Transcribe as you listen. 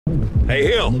Hey,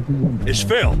 Hill. It's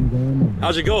Phil.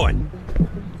 How's it going?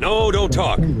 No, don't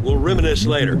talk. We'll reminisce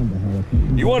later.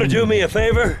 You want to do me a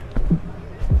favor?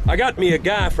 I got me a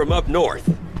guy from up north.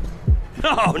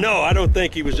 No, I don't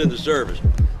think he was in the service.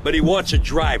 But he wants a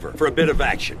driver for a bit of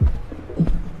action.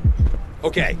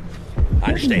 Okay, I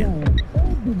understand.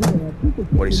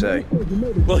 What'd he say?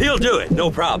 Well, he'll do it, no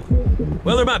problem.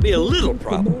 Well, there might be a little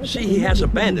problem. See, he has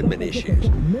abandonment issues.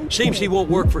 Seems he won't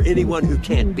work for anyone who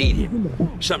can't beat him.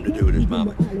 Something to do with his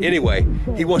mama. Anyway,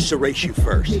 he wants to race you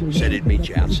first. Said he'd meet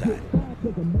you outside.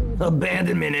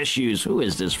 Abandonment issues? Who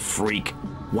is this freak?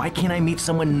 Why can't I meet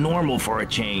someone normal for a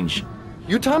change?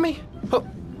 You Tommy? Oh,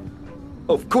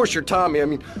 of course you're Tommy. I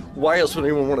mean, why else would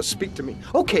anyone want to speak to me?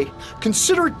 Okay,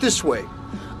 consider it this way.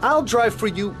 I'll drive for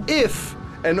you if,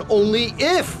 and only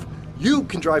if, you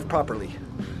can drive properly.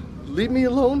 Leave me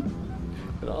alone,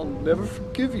 and I'll never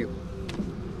forgive you.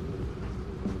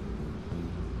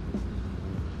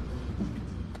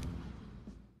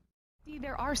 See,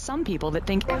 there are some people that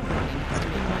think everyone has to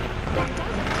be right. That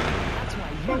doesn't. That's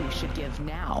why you should give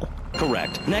now.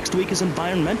 Correct. Next week is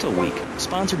Environmental Week,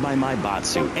 sponsored by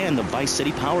MyBotsu and the Vice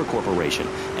City Power Corporation.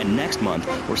 And next month,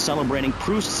 we're celebrating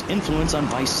Proust's influence on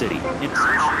Vice City.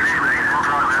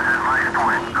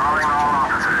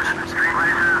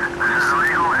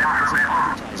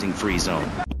 Advertising-free zone.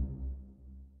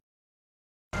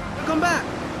 Welcome back.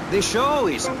 The show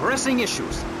is Pressing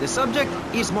Issues. The subject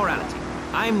is morality.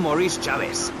 I'm Maurice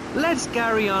Chavez. Let's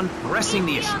carry on pressing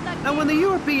the issue. Now, when the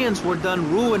Europeans were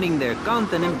done ruining their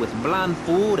continent with bland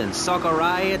food and soccer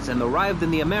riots and arrived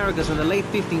in the Americas in the late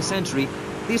 15th century,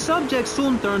 the subject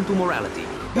soon turned to morality.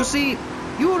 You see,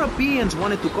 Europeans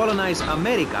wanted to colonize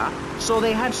America, so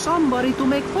they had somebody to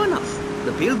make fun of.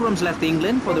 The Pilgrims left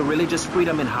England for the religious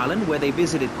freedom in Holland, where they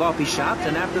visited coffee shops,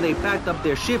 and after they packed up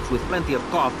their ships with plenty of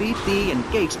coffee, tea, and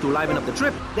cakes to liven up the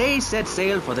trip, they set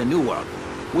sail for the New World,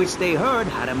 which they heard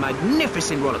had a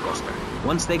magnificent roller coaster.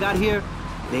 Once they got here,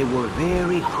 they were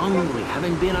very hungry,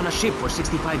 having been on a ship for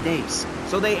 65 days.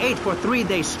 So they ate for 3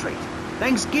 days straight.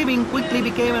 Thanksgiving quickly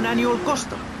became an annual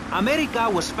custom. America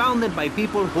was founded by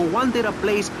people who wanted a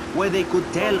place where they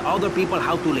could tell other people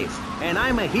how to live. And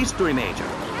I'm a history major.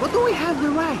 But do we have the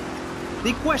right?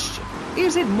 The question,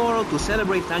 is it moral to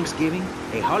celebrate Thanksgiving,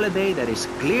 a holiday that is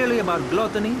clearly about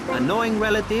gluttony, annoying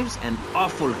relatives, and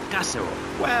awful casserole?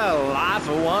 Well, I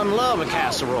for one love a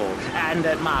casserole, and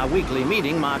at my weekly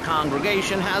meeting, my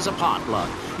congregation has a potluck.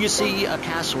 You see, a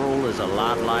casserole is a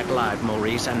lot like life,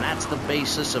 Maurice, and that's the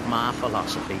basis of my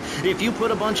philosophy. If you put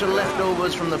a bunch of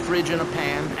leftovers from the fridge in a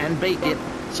pan and bake it,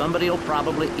 somebody'll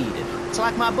probably eat it. It's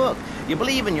like my book. You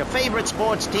believe in your favorite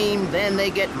sports team, then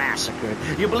they get massacred.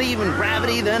 You believe in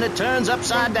gravity, then it turns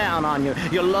upside down on you.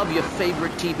 You love your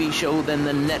favorite TV show, then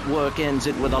the network ends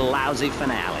it with a lousy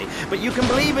finale. But you can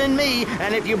believe in me,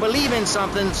 and if you believe in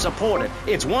something, support it.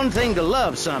 It's one thing to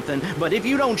love something, but if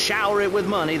you don't shower it with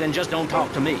money, then just don't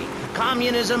talk to me.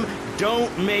 Communism,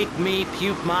 don't make me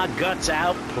puke my guts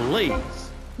out, please.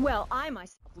 Well, I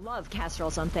myself love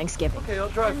casseroles on Thanksgiving. Okay, I'll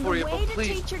drive for you, but the way to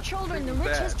please, teach your children the bring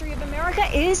rich them back. history of America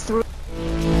is through...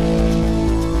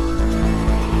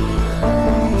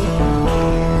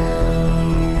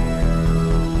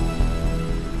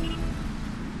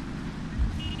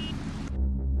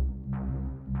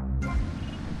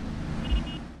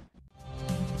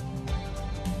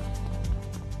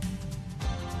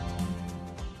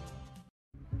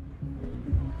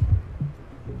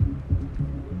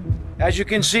 As you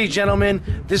can see, gentlemen,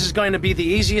 this is going to be the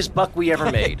easiest buck we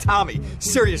ever made. Tommy,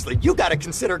 seriously, you gotta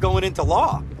consider going into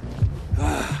law.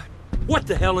 What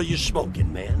the hell are you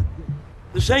smoking, man?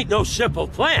 This ain't no simple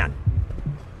plan.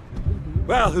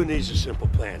 Well, who needs a simple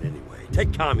plan anyway?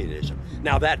 Take communism.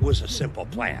 Now that was a simple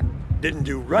plan. Didn't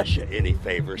do Russia any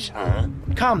favors, huh?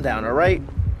 Calm down, all right?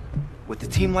 With a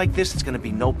team like this, it's going to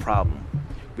be no problem.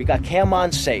 We got Cam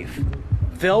on safe.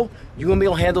 Phil, you and me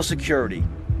will handle security.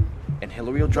 And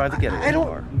Hillary will drive the getaway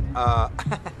car.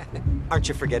 Aren't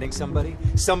you forgetting somebody?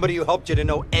 Somebody who helped you to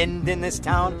no end in this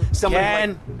town?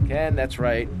 Somebody Ken, that's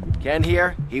right. Ken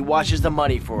here, he washes the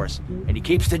money for us. And he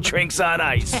keeps the drinks on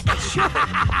ice.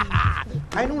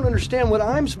 I don't understand what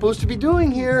I'm supposed to be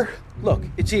doing here. Look,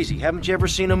 it's easy. Haven't you ever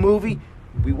seen a movie?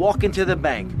 We walk into the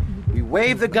bank, we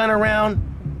wave the gun around,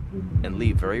 and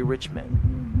leave very rich men.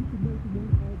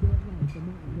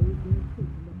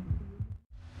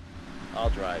 I'll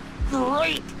drive.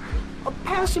 Great! A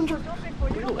passenger!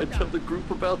 Wait till I tell the group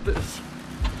about this.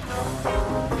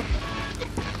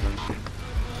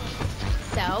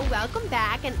 So, welcome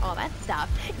back and all that stuff.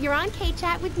 You're on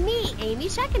K-Chat with me, Amy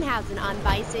Scheckenhausen, on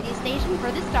Vice City Station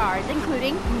for the stars,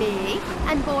 including me.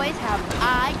 And boys, have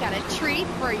I got a treat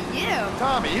for you.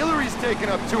 Tommy, Hillary's taking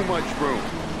up too much room.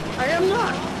 I am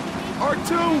not.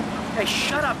 R2! Hey,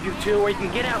 shut up, you two, or you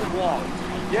can get out and walk.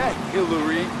 Yeah,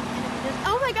 Hillary.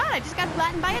 Oh my god, I just got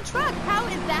flattened by a truck. How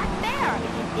is that fair?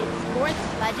 It's sports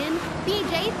legend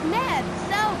BJ Smith.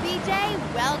 So, BJ,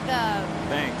 welcome.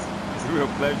 Thanks. It's a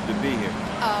real pleasure to be here.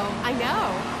 Oh, I know.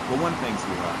 For one thing,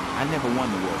 sweetheart, I never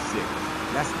won the World Series.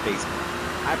 That's baseball.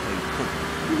 I played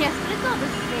football. Yes, but it's all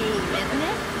the same, isn't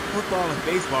it? Football and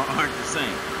baseball aren't the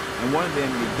same. And one of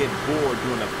them, you get bored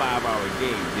during a 5-hour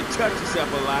game. You touch yourself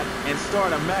a lot and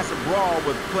start a massive brawl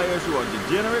with players who are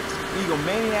degenerates,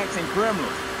 egomaniacs, and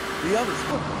criminals. The other's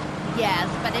football. Yes,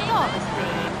 but it's all the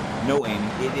same. No, Amy,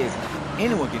 it isn't.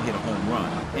 Anyone can hit a home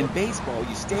run. In baseball,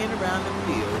 you stand around the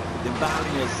field,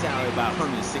 dividing your salary by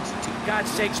 162. God's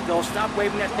sakes, Bill, stop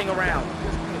waving that thing around.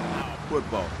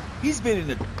 Football. He's been in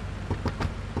the...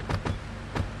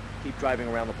 Keep driving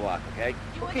around the block, okay?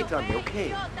 Okay, Tommy,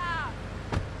 okay.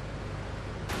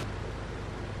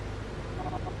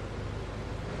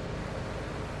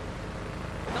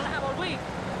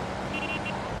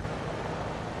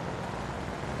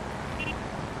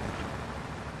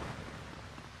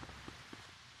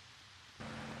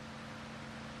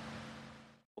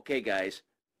 Okay, guys,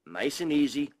 nice and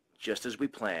easy, just as we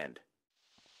planned.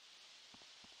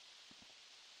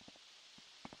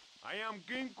 I am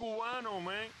King Cubano,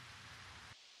 man.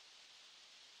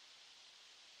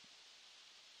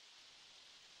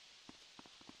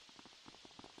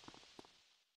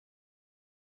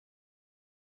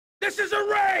 This is a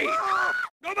raid!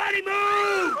 Nobody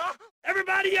move!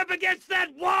 Everybody up against that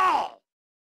wall!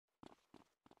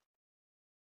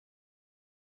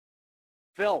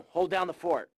 Phil, hold down the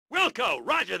fort. Wilco,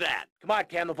 roger that! Come on,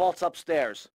 Cam, the vault's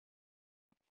upstairs.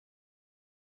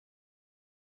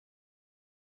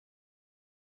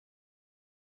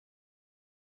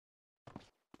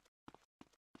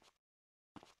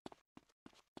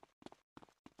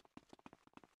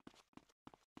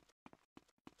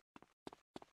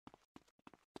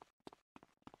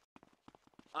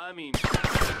 I mean...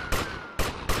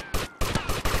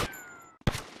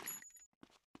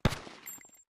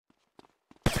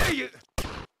 Hey, you...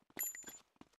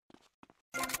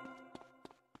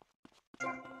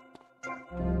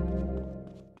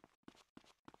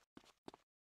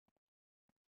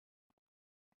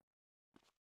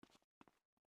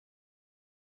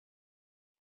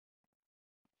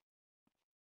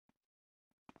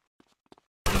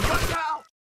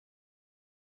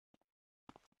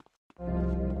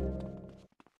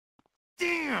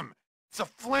 Damn! It's a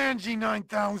flangy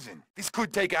 9000. This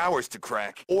could take hours to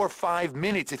crack. Or 5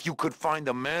 minutes if you could find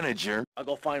the manager. I'll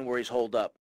go find where he's holed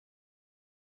up.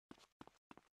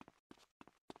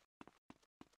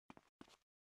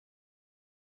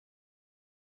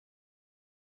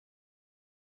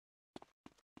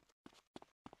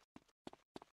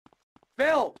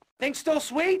 Phil, things still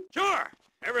sweet? Sure!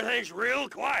 Everything's real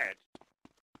quiet.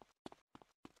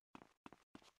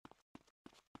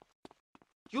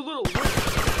 You little...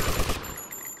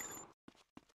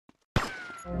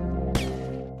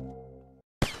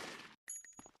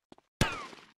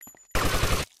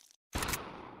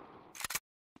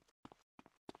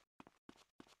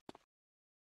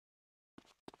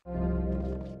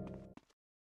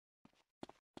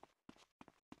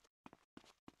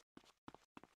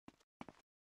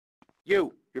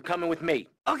 You're coming with me.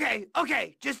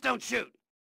 Okay, just don't shoot.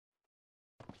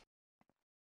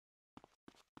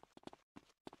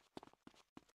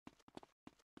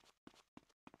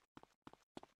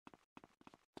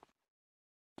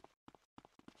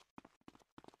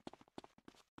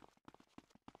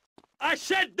 I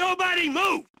said nobody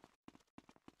move!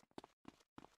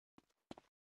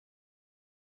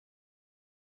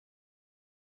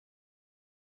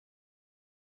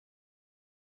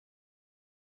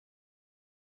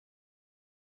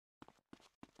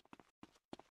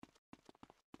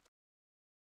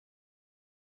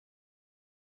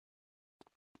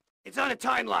 It's on a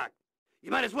time lock.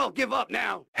 You might as well give up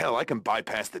now. Hell, I can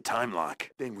bypass the time lock.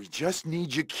 Then we just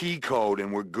need your key code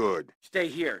and we're good. Stay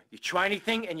here. You try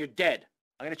anything and you're dead.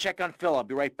 I'm gonna check on Phil. I'll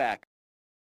be right back.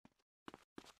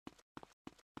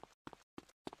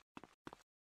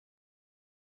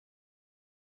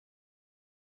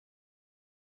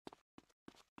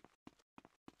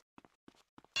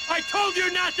 I told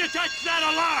you not to touch that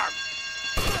alarm!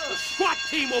 The SWAT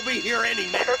team will be here any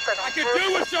minute. I could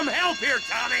do with some help here,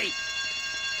 Tommy!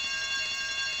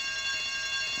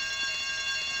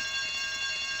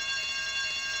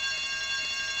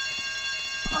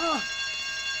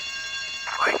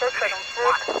 place is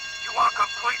SWAT. You are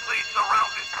completely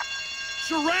surrounded.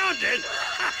 Surrounded?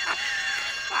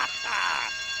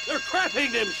 They're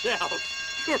crapping themselves.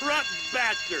 You rotten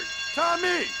bastards.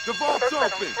 Tommy, the vault's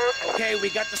open. Okay, we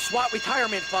got the SWAT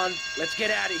retirement fund. Let's get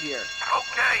out of here.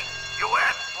 Okay, you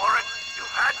asked for it. You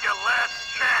had your last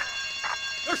chance.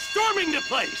 They're storming the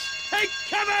place. Take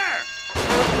cover!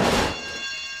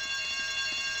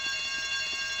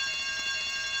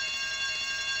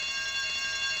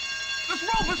 This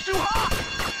rope is too hot!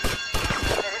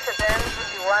 Mercedes-Benz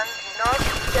 21 North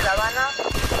de La Habana.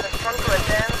 Respond to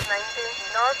attend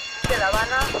 19 North de La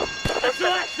Habana. That's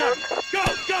the last number! Go,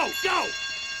 go, go!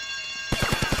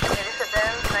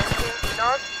 Mercedes-Benz 19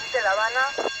 North de La Habana.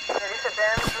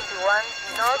 Mercedes-Benz 21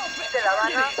 North de La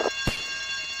Habana.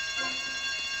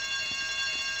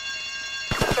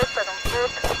 Suspect on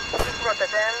foot.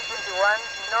 Mercedes-Benz 21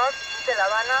 North de La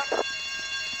Habana.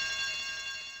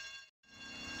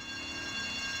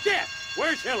 Jeff,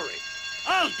 where's Hillary?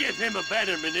 I'll give him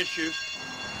abandonment issues.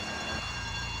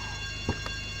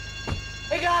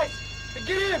 Hey guys,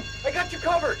 get in! I got you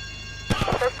covered!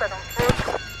 Suspect on foot.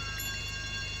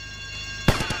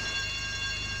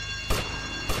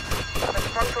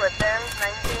 Respond to attend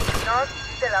 19 North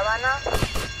de La Habana.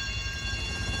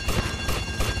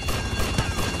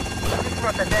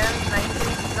 Rotterdam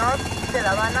 19 North de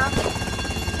La Habana.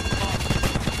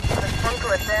 Respond to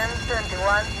attend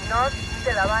 71 North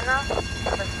de La Habana.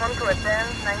 Respond to attend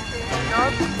 19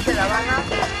 North de La Habana.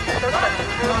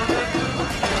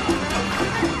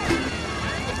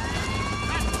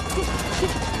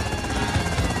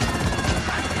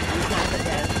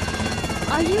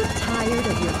 Are you tired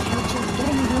of your couches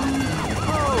getting warm?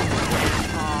 Oh,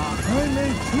 I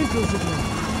made twinkles again.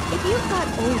 If you've got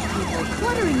old people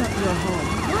cluttering up your home,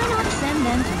 why not send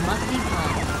them to Musty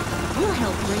Pines? We'll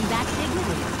help bring back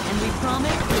dignity, and we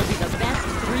promise it'll be the best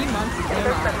 3 months of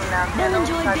their lives. They'll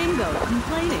enjoy bingo,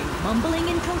 complaining, mumbling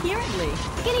incoherently,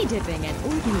 skinny dipping, and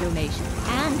organ donation.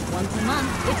 And once a month,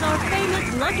 it's our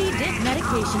famous Lucky Dip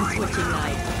medication switching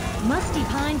night. Musty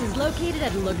Pines is located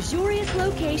at a luxurious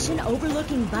location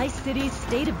overlooking Vice City's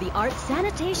state-of-the-art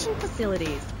sanitation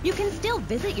facilities. You can still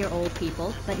visit your old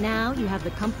people, but now you have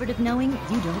the comfort of knowing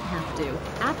you don't have to.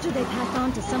 After they pass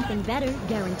on to something better,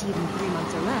 guaranteed in 3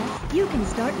 months or less, you can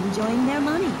start enjoying their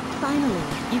money. Finally,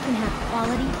 you can have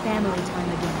quality family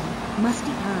time again.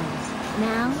 Musty Pines.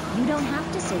 Now, you don't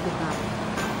have to say goodbye.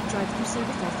 Drive-through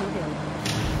service also available.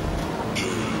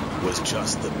 He was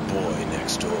just the boy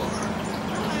next door.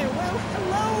 Well,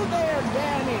 hello there,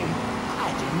 Danny. I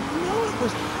didn't know it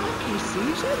was hockey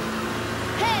season.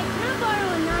 Hey, can I borrow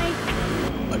a knife?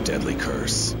 A deadly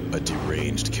curse, a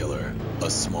deranged killer, a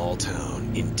small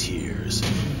town in tears.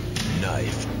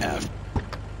 Knife after...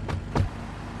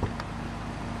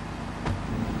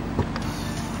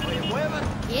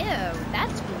 Ew,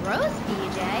 that's gross,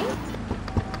 BJ.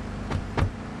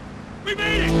 We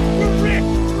made it! We're rich!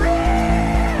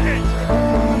 Rich!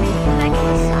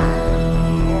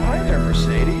 Hi there,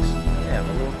 Mercedes. Yeah, I'm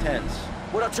a little tense.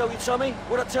 What'd I tell you, Tommy?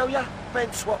 What'd I tell you?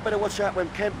 Ben Swat better watch out when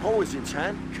Ken Paul is in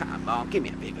town. Come on, give me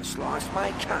a bigger slice,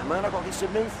 mate. Come on, I've got to get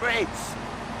some new friends.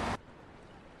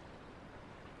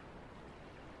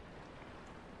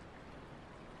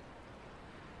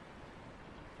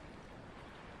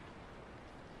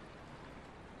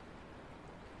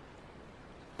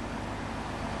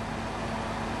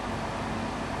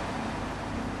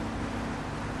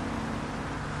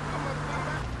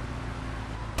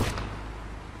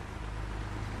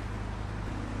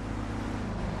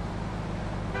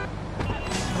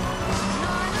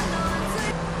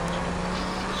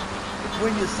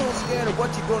 When you're so scared of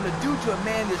what you're going to do to a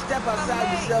man, you step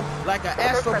outside yourself like an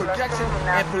astral projection,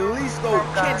 and police go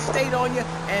Kent State on you,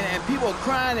 and people are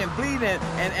crying and bleeding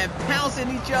and pouncing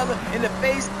each other in the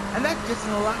face, and that's just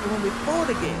in a locker room before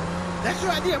the game. That's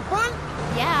your idea of fun?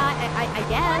 Yeah, I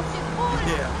guess.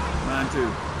 Yeah, mine too.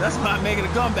 That's why I'm making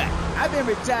a comeback. I've been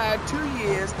retired 2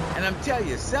 years, and I'm telling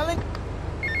you, selling...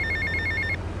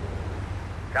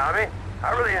 Tommy,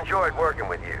 I really enjoyed working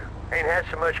with you. Ain't had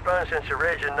so much fun since the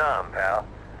Reg and Nom, pal.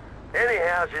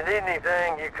 Anyhow, if you need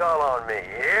anything, you call on me, you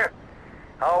hear?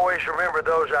 Always remember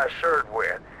those I served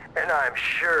with, and I'm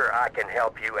sure I can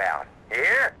help you out, you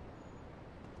hear?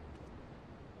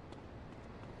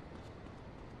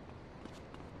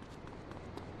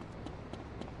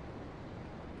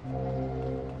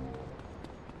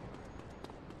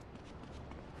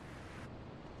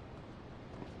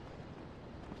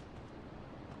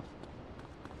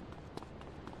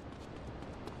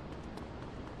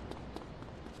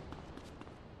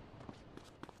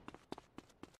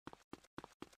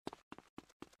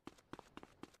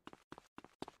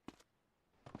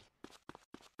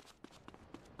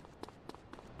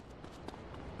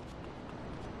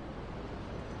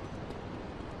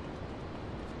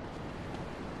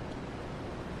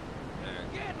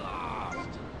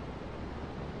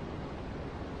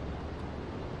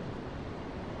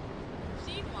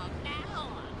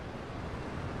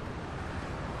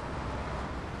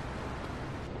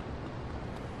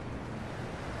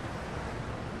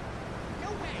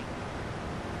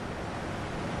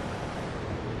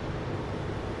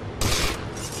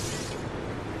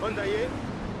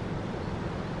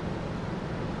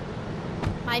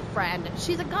 My friend,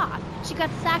 she's a goth. She got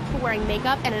sacked for wearing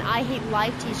makeup and an I Hate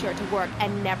Life t-shirt to work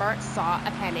and never saw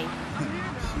a penny.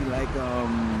 She like,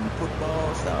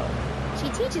 football stuff? She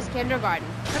teaches kindergarten,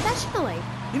 professionally.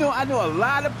 You know, I know a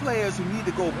lot of players who need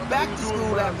to go back to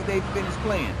school after they finish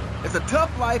playing. It's a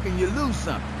tough life and you lose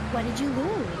something. What did you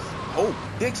lose? Oh,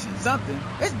 addiction, something.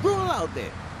 It's brutal out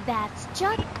there. That's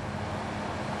just...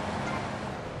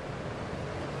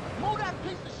 Move that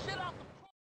piece of shit off the...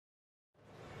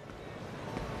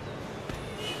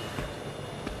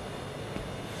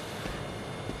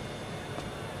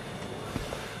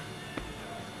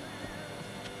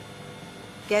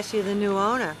 Guess you're the new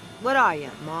owner. What are you,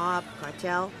 mob,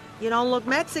 cartel? You don't look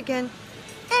Mexican.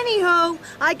 Anywho,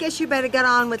 I guess you better get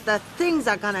on with the things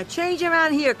are gonna change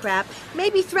around here crap.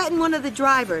 Maybe threaten one of the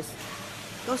drivers.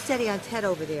 Go steady on Ted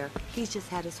over there. He's just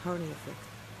had his hernia fixed.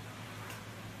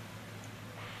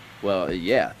 Well,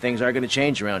 yeah, things are gonna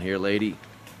change around here, lady.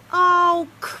 Oh,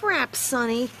 crap,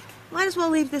 Sonny. Might as well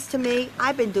leave this to me.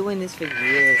 I've been doing this for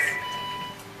years.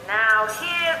 Now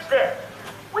here's this.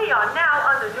 We are now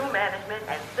under new management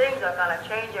and things are gonna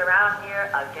change around here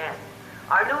again.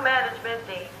 Our new management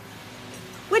needs...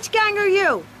 Which gang are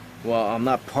you? Well, I'm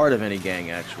not part of any gang,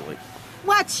 actually.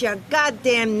 What's your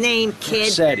goddamn name, kid?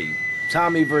 Versetti.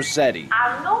 Tommy Versetti.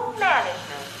 Our new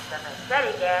management, the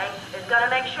Versetti gang, is gonna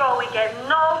make sure we get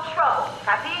no trouble.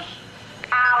 Capiche?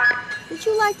 Out. Did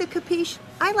you like the capiche?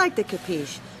 I like the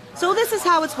capiche. So this is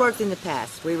how it's worked in the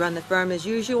past. We run the firm as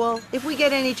usual. If we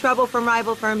get any trouble from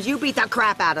rival firms, you beat the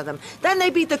crap out of them. Then they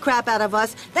beat the crap out of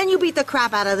us. Then you beat the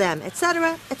crap out of them,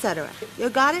 etc., etc. You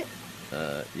got it?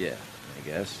 Yeah, I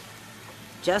guess.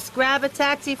 Just grab a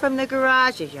taxi from the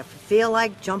garage if you feel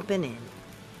like jumping in.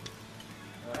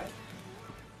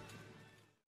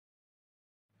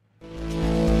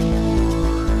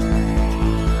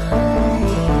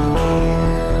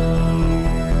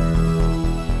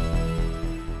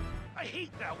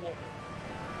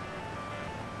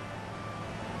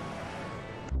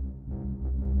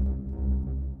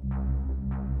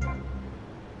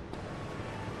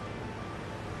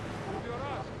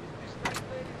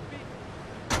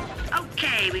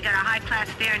 Okay, we got a high-class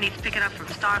fare needs picking up from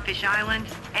Starfish Island.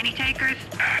 Any takers?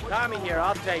 Tommy here,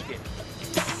 I'll take it.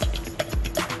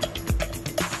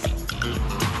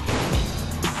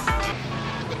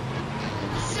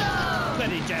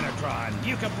 Betty Genetron,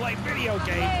 you can play video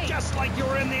games just like you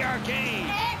were in the arcade.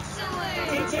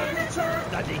 Excellent!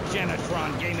 The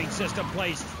Degenitron gaming system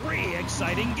plays 3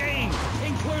 exciting games,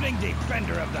 including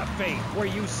Defender of the Faith, where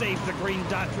you save the green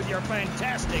dots with your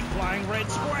fantastic flying red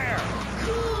square.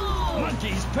 Cool!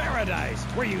 Monkey's Paradise,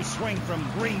 where you swing from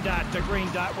green dot to green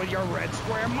dot with your red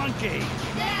square monkey.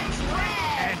 That's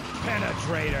red! And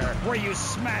Penetrator, where you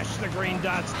smash the green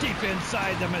dots deep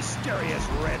inside the mysterious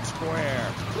red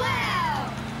square.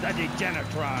 Wow! The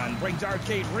Degenitron brings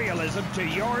arcade realism to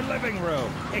your living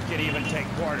room. It can even take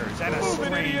quarters, and a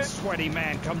strange, sweaty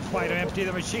man comes by to empty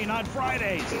the machine on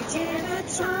Fridays.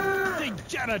 Degenitron!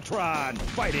 Degenitron,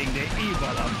 fighting the evil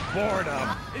of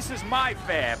boredom. This is my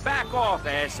fare. Back off,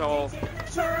 asshole.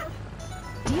 Sir!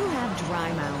 Do you have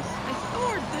dry mouth? I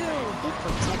sure do! It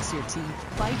protects your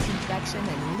teeth, fights infection,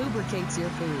 and lubricates your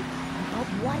food. But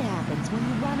what happens when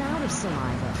you run out of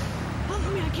saliva?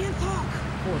 Help me, I can't talk.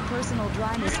 For personal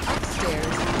dryness upstairs,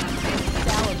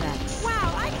 Salivex.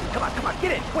 Wow, Come on,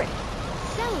 get in, quick.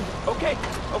 Salivex.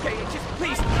 Okay, just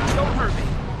please, don't hurt me.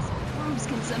 Improves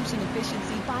consumption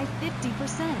efficiency by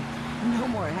 50%. No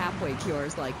more halfway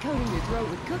cures like coating your throat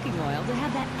with cooking oil to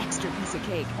have that extra piece of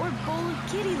cake or bowl of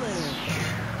kitty litter.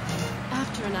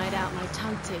 After a night out, my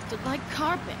tongue tasted like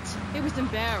carpet. It was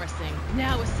embarrassing.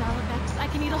 Now with Salivex, I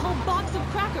can eat a whole box of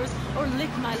crackers or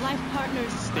lick my life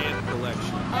partner's Stamp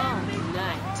collection. all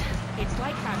night. It's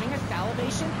like having a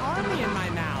salivation army in my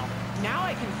mouth. Now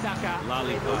I can suck a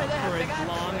Lollipop. for as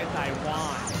long as I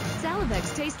want.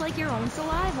 Salivex tastes like your own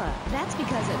saliva. That's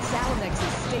because at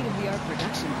Salivex's state-of-the-art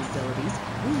production facilities,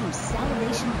 we use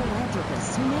salivation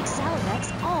philanthropists who make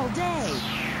Salivex all day.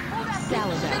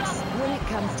 Salivex, when it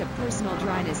comes to personal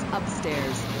dryness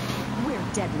upstairs,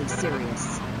 we're deadly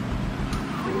serious.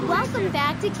 Welcome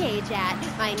back to K-Chat.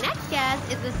 My next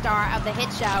guest is the star of the hit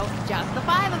show, Just the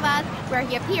Five of Us, where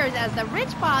he appears as the rich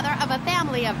father of a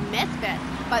family of misfits.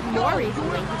 But more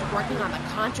recently, he's working on the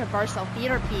controversial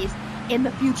theater piece, In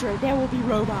the Future, There Will Be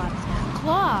Robots.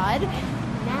 Claude,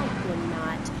 now you're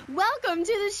not. Welcome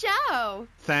to the show.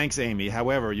 Thanks, Amy.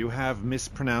 However, you have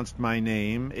mispronounced my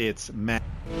name. It's Matt.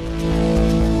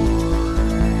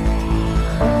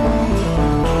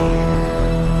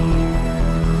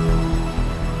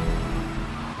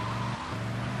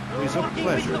 a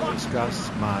pleasure to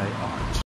discuss my art.